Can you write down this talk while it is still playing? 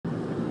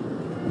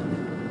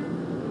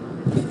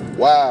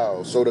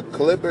Wow. So the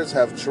Clippers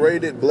have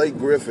traded Blake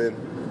Griffin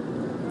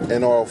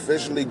and are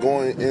officially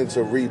going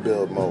into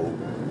rebuild mode.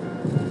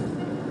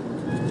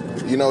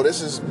 You know,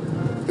 this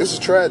is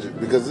tragic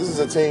because this is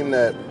a team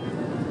that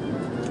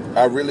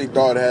I really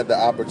thought had the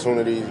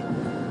opportunity,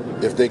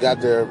 if they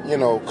got their,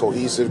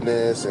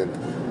 cohesiveness and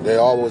they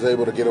all was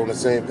able to get on the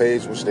same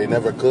page, which they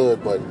never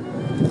could, but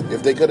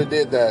if they could have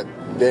did that,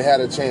 they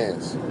had a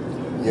chance,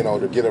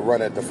 to get a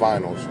run at the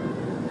finals.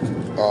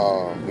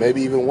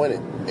 Maybe even win it.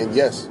 And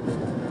yes,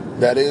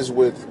 that is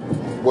with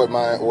what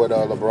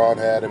LeBron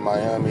had in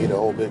Miami, the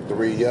whole big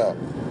three, yeah.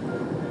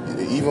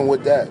 Even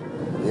with that,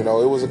 it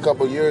was a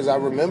couple years I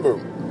remember,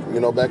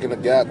 back in the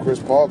gap, Chris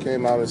Paul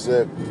came out and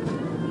said,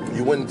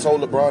 you went and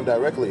told LeBron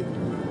directly,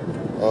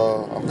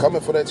 I'm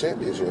coming for that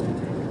championship.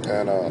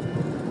 And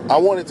I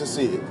wanted to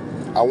see it.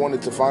 I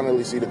wanted to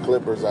finally see the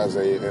Clippers as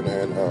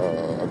an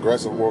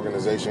aggressive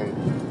organization,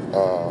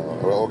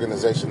 an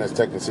organization that's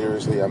taken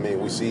seriously. I mean,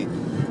 we see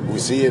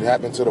it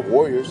happen to the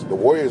Warriors. The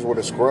Warriors were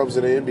the scrubs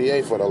of the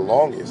NBA for the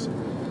longest,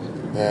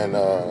 and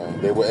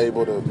they were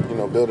able to,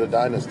 build a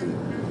dynasty.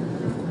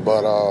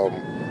 But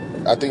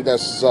I think that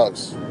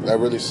sucks. That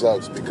really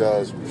sucks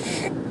because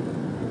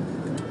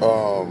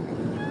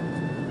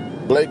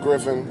Blake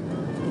Griffin,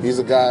 he's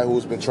a guy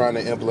who's been trying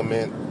to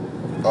implement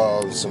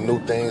some new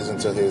things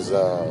into his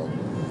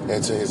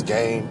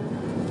game,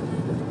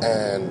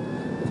 and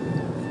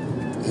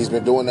he's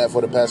been doing that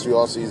for the past few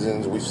off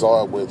seasons. We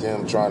saw it with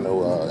him trying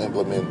to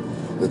implement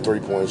the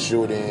three-point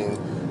shooting,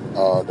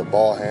 the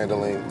ball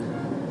handling,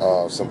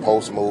 some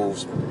post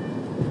moves.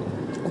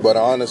 But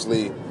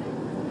honestly,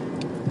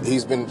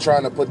 he's been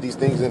trying to put these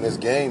things in his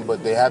game,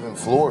 but they haven't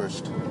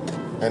flourished,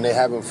 and they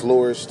haven't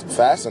flourished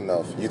fast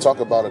enough. You talk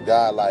about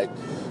guys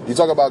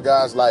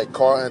like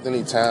Karl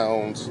Anthony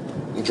Towns,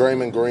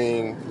 Draymond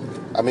Green.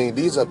 I mean,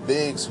 these are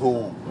bigs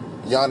who,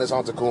 Giannis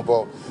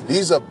Antetokounmpo,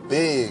 these are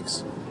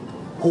bigs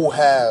who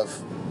have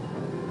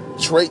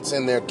traits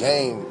in their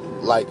game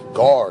like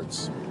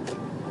guards.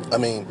 I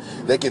mean,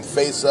 they can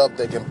face up,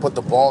 they can put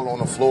the ball on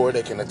the floor,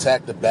 they can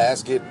attack the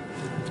basket.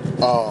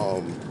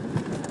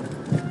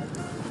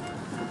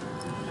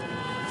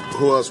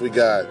 Who else we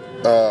got?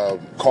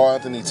 Karl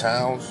Anthony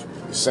Towns,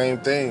 same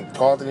thing.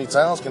 Karl Anthony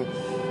Towns can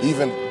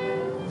even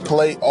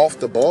play off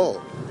the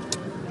ball.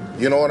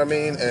 You know what I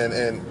mean?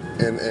 And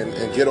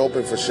get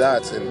open for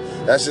shots. And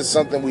that's just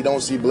something we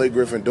don't see Blake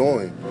Griffin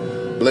doing.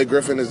 Blake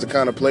Griffin is the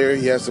kind of player,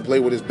 he has to play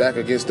with his back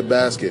against the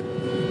basket.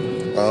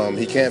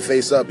 He can't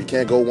face up. He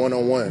can't go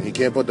one-on-one. He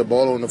can't put the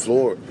ball on the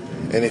floor.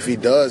 And if he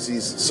does,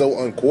 he's so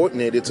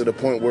uncoordinated to the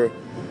point where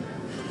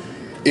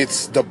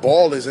the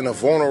ball is in a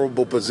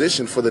vulnerable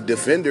position for the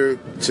defender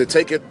to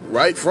take it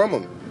right from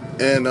him.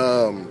 And,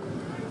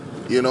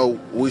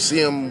 we see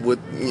him with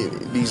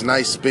these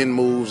nice spin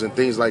moves and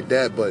things like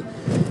that, but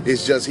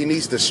it's just he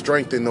needs to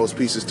strengthen those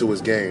pieces to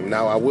his game.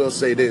 Now, I will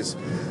say this.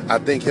 I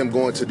think him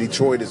going to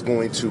Detroit is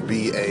going to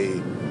be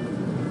a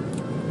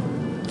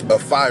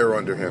fire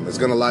under him. It's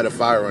going to light a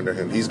fire under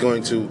him. He's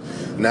going to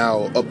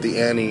now up the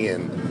ante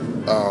and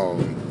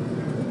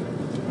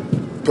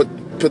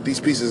put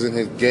these pieces in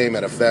his game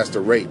at a faster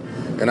rate.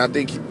 And I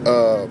think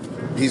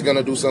he's going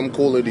to do something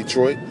cool in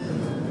Detroit.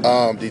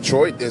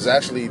 Detroit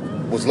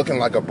was looking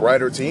like a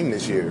brighter team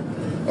this year.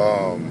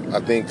 I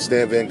think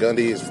Stan Van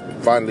Gundy is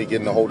finally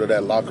getting a hold of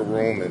that locker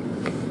room,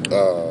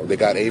 and they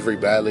got Avery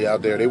Bradley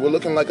out there. They were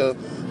looking like a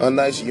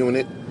nice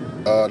unit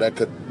that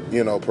could,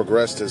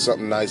 progress to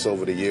something nice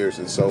over the years.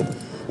 And so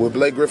with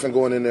Blake Griffin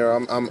going in there,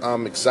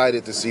 I'm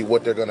excited to see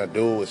what they're going to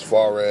do as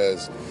far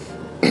as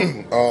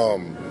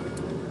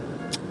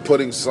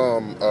putting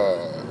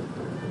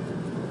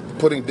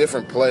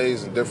different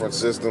plays and different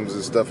systems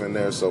and stuff in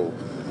there so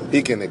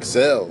he can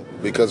excel.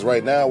 Because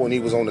right now, when he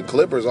was on the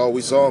Clippers, all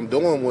we saw him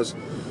doing was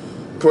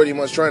pretty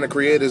much trying to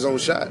create his own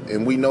shot.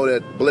 And we know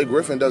that Blake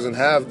Griffin doesn't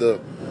have the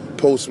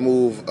post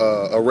move,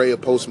 array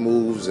of post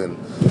moves and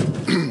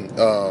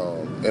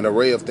an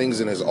array of things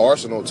in his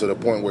arsenal to the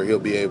point where he'll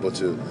be able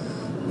to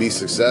be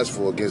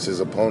successful against his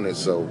opponents.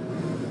 So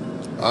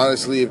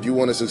honestly, if you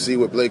want to succeed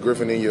with Blake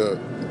Griffin in your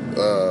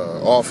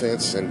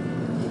offense, and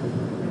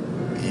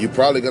you're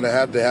probably going to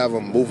have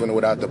him moving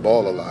without the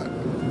ball a lot.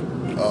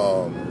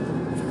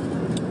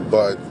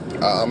 But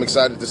I'm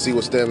excited to see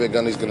what Stan Van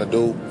Gundy's going to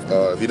do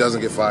if he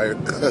doesn't get fired.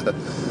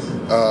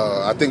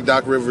 I think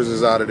Doc Rivers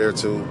is out of there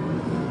too.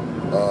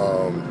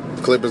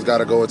 Clippers got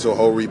to go into a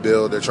whole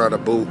rebuild. They're trying to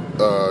boot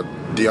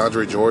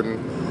DeAndre Jordan.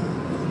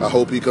 I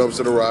hope he comes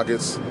to the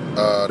Rockets.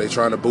 They're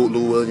trying to boot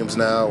Lou Williams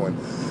now, and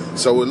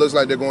so it looks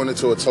like they're going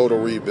into a total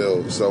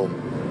rebuild. So,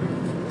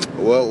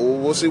 well,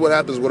 we'll see what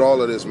happens with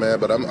all of this, man.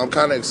 But I'm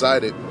kind of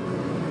excited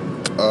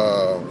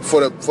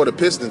for the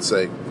Pistons'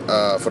 sake.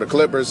 For the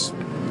Clippers,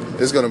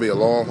 it's going to be a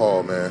long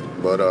haul, man.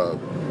 But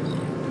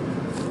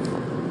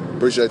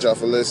appreciate y'all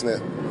for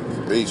listening.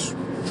 Peace.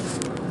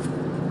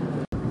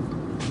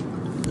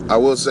 I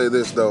will say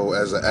this, though,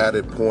 as an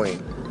added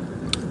point.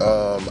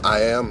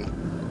 I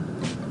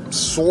am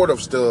sort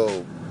of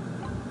still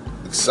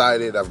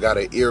excited. I've got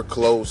an ear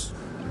close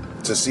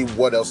to see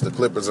what else the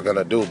Clippers are going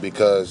to do,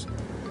 because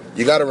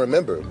you got to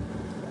remember,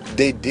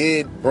 they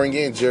did bring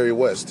in Jerry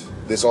West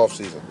this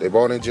offseason. They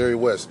brought in Jerry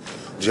West.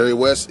 Jerry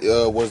West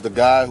was the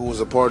guy who was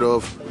a part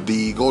of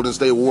the Golden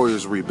State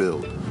Warriors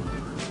rebuild.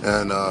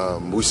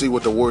 And we see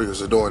what the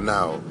Warriors are doing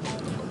now.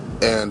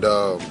 And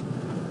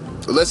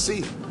let's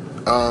see.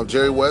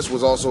 Jerry West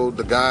was also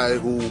the guy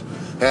who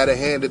had a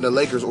hand in the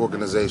Lakers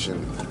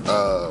organization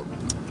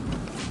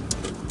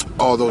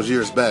all those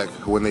years back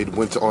when they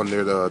went on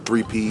their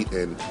three-peat,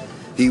 and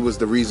he was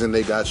the reason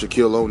they got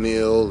Shaquille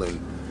O'Neal.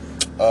 And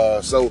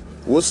so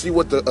we'll see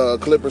what the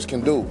Clippers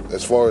can do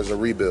as far as a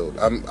rebuild.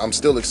 I'm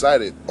still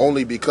excited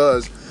only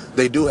because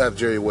they do have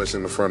Jerry West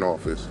in the front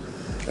office.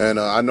 And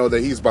I know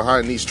that he's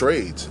behind these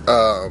trades.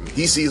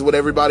 He sees what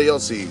everybody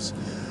else sees.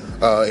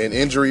 An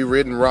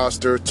injury-ridden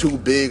roster, two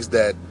bigs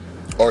that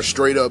are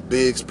straight-up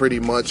bigs pretty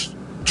much,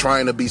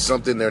 trying to be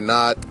something they're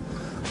not.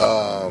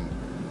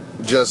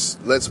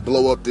 Just let's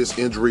blow up this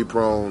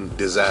injury-prone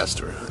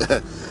disaster.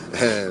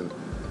 And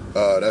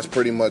that's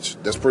pretty much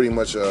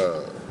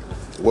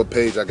what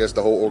page I guess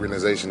the whole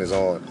organization is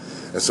on.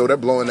 And so they're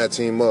blowing that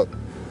team up.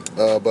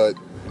 But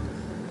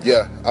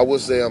yeah, I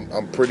would say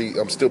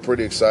I'm still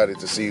pretty excited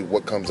to see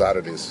what comes out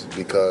of this,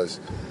 because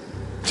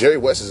Jerry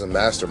West is a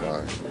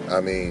mastermind. I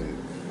mean,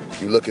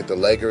 you look at the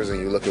Lakers and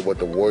you look at what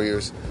the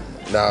Warriors.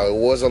 Now it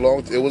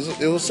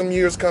was some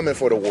years coming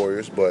for the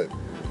Warriors, but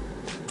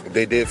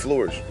they did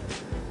flourish.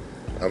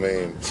 I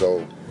mean,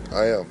 so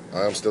I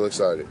am still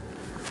excited.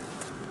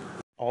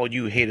 All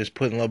you haters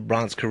putting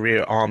LeBron's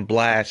career on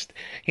blast.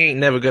 He ain't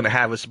never gonna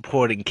have a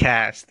supporting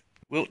cast.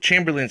 Wilt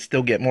Chamberlain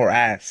still get more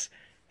ass.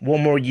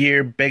 One more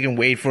year, begging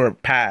Wade for a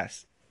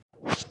pass.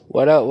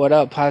 What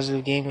up,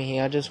 Positive Gaming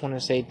here. I just want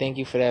to say thank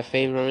you for that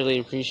favor. I really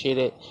appreciate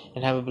it,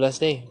 and have a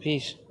blessed day.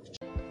 Peace.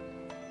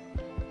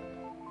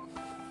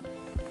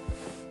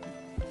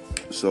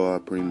 So I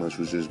pretty much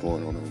was just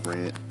going on a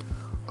rant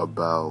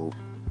about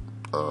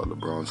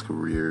LeBron's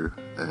career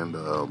and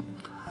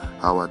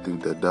how I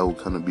think that will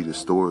kind of be the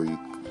story.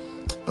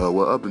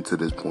 Up until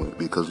this point,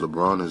 because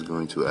LeBron is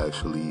going to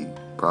actually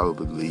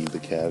probably leave the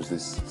Cavs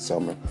this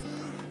summer.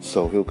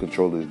 So he'll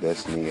control his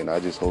destiny, and I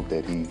just hope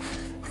that he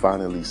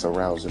finally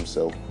surrounds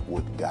himself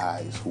with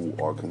guys who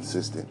are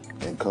consistent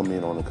and come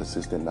in on a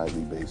consistent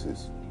nightly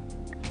basis.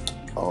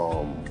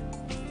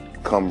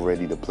 Come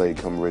ready to play,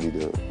 come ready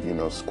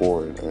to,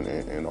 score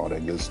and all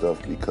that good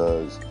stuff,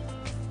 because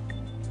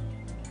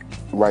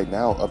right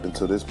now, up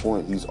until this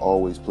point, he's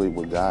always played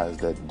with guys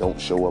that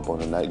don't show up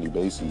on a nightly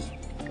basis,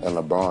 and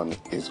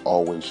LeBron is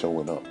always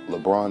showing up.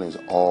 LeBron is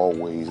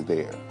always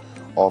there,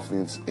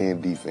 offense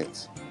and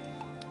defense.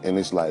 And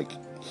it's like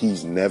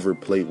he's never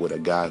played with a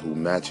guy who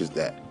matches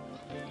that,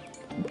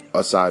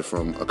 aside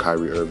from a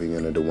Kyrie Irving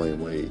and a Dwayne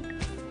Wade.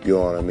 You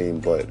know what I mean?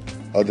 But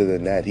other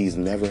than that, he's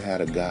never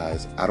had a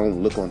guys. I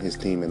don't look on his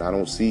team and I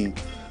don't see.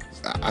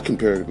 I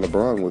compare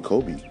LeBron with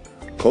Kobe.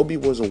 Kobe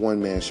was a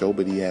one-man show,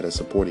 but he had a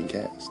supporting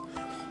cast.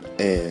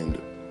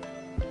 And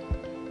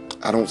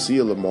I don't see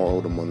a Lamar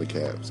Odom on the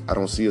Cavs. I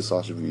don't see a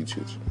Sasha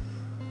Vujic.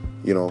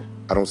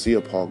 I don't see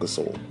a Paul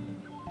Gasol.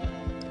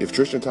 If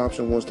Tristan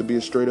Thompson wants to be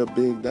a straight-up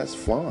big, that's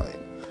fine.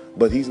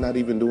 But he's not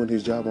even doing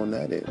his job on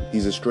that end.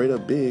 He's a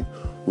straight-up big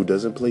who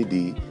doesn't play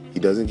D. He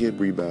doesn't get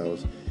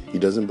rebounds. He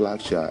doesn't block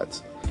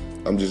shots.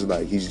 I'm just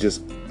like, he's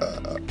just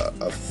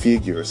a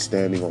figure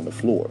standing on the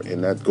floor.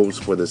 And that goes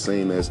for the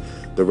same as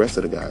the rest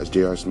of the guys.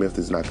 J.R. Smith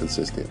is not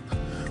consistent.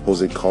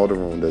 Jose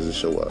Calderon doesn't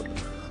show up.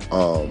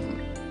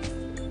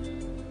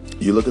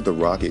 You look at the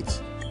Rockets.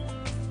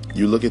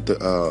 You look at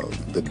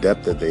the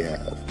depth that they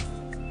have.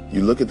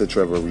 You look at the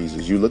Trevor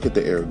Ariza's. You look at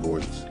the Eric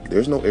Gordons.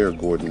 There's no Eric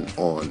Gordon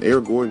on.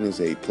 Eric Gordon is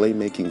a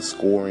playmaking,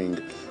 scoring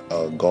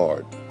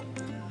guard.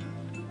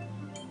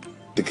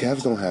 The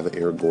Cavs don't have an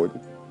Eric Gordon.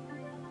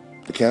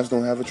 The Cavs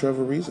don't have a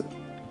Trevor Ariza.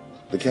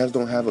 The Cavs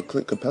don't have a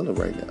Clint Capella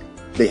right now.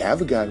 They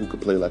have a guy who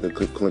could play like a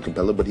Clint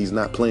Capella, but he's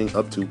not playing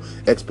up to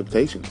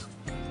expectations.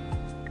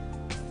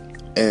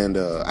 And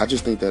I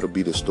just think that'll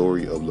be the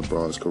story of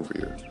LeBron's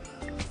career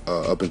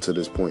up until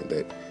this point,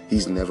 that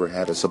he's never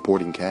had a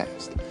supporting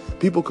cast.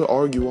 People could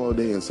argue all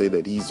day and say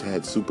that he's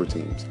had super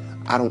teams.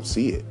 I don't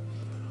see it.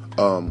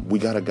 We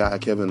got a guy,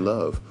 Kevin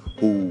Love,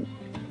 who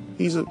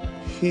he's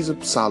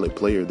a solid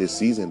player this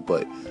season,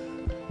 but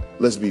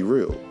let's be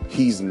real.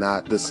 He's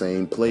not the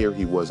same player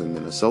he was in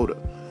Minnesota.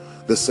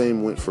 The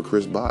same went for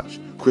Chris Bosh.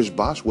 Chris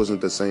Bosh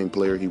wasn't the same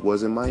player he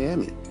was in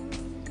Miami.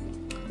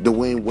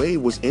 Dwayne Wade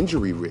was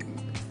injury-ridden.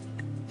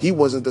 He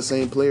wasn't the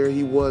same player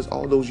he was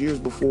all those years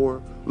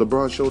before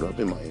LeBron showed up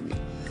in Miami.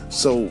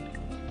 So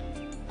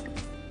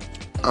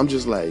I'm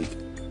just like,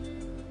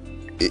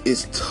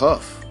 it's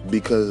tough,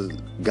 because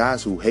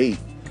guys who hate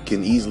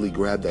can easily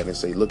grab that and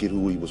say, look at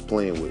who he was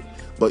playing with.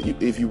 But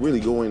if you really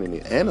go in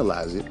and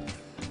analyze it,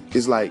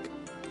 it's like,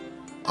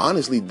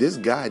 honestly, this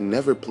guy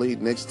never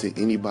played next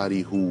to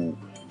anybody who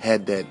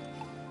had that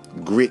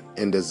grit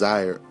and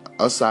desire,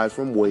 aside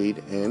from Wade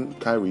and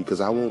Kyrie,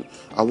 because I won't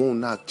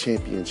knock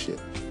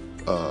championship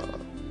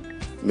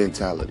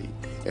mentality.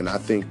 And I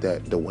think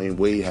that Dwayne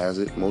Wade has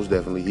it, most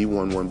definitely. He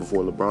won one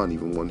before LeBron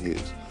even won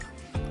his.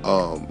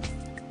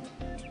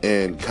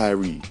 And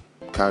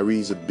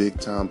Kyrie's a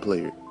big-time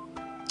player.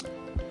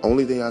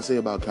 Only thing I say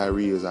about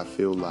Kyrie is I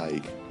feel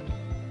like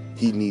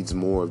he needs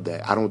more of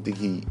that. I don't think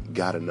he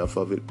got enough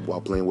of it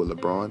while playing with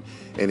LeBron.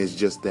 And it's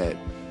just that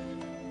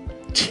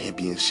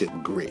championship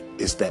grit.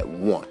 It's that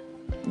one.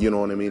 You know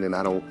what I mean? And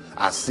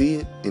I see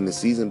it in the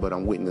season, but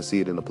I'm waiting to see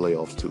it in the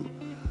playoffs too.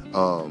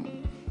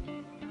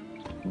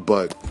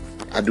 But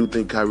I do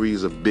think Kyrie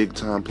is a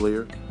big-time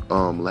player.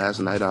 Last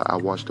night I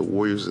watched the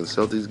Warriors and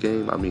Celtics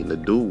game. I mean, the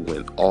dude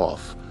went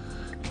off.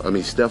 I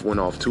mean, Steph went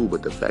off too,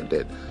 but the fact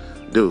that,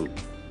 dude,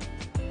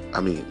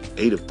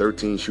 8 of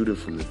 13 shooting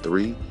from the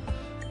three,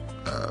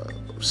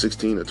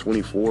 16 of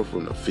 24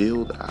 from the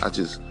field.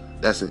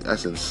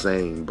 That's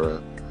insane,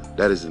 bro.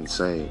 That is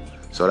insane.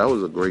 So that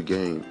was a great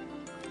game.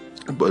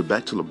 But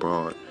back to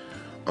LeBron.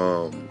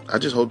 I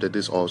just hope that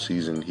this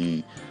offseason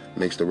he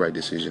makes the right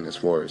decision as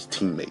far as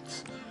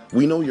teammates.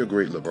 We know you're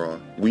great,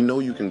 LeBron. We know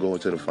you can go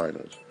into the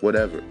finals.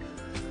 Whatever.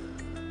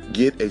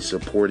 Get a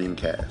supporting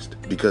cast.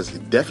 Because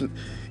definitely,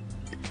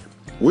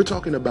 we're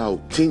talking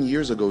about 10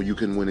 years ago you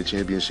couldn't win a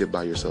championship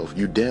by yourself.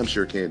 You damn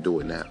sure can't do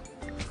it now.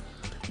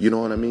 You know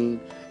what I mean?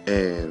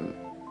 And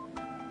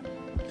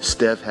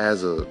Steph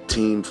has a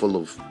team full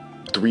of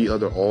 3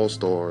 other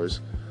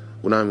all-stars.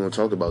 We're not even going to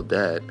talk about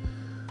that.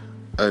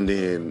 And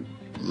then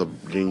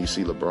you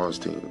see LeBron's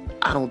team.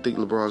 I don't think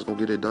LeBron's going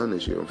to get it done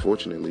this year,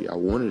 unfortunately. I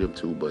wanted him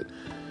to, but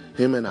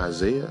him and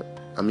Isaiah,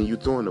 you're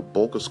throwing the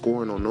bulk of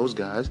scoring on those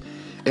guys,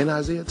 and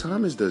Isaiah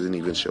Thomas doesn't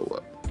even show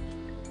up.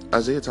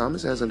 Isaiah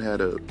Thomas hasn't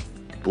had a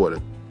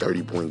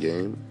 30-point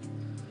game.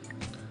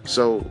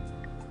 So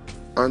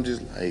I'm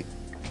just like,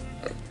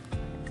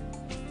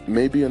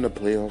 maybe in the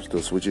playoffs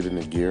they'll switch it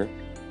into gear.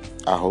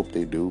 I hope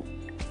they do.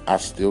 I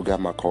still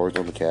got my cards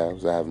on the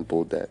Cavs. I haven't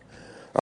pulled that.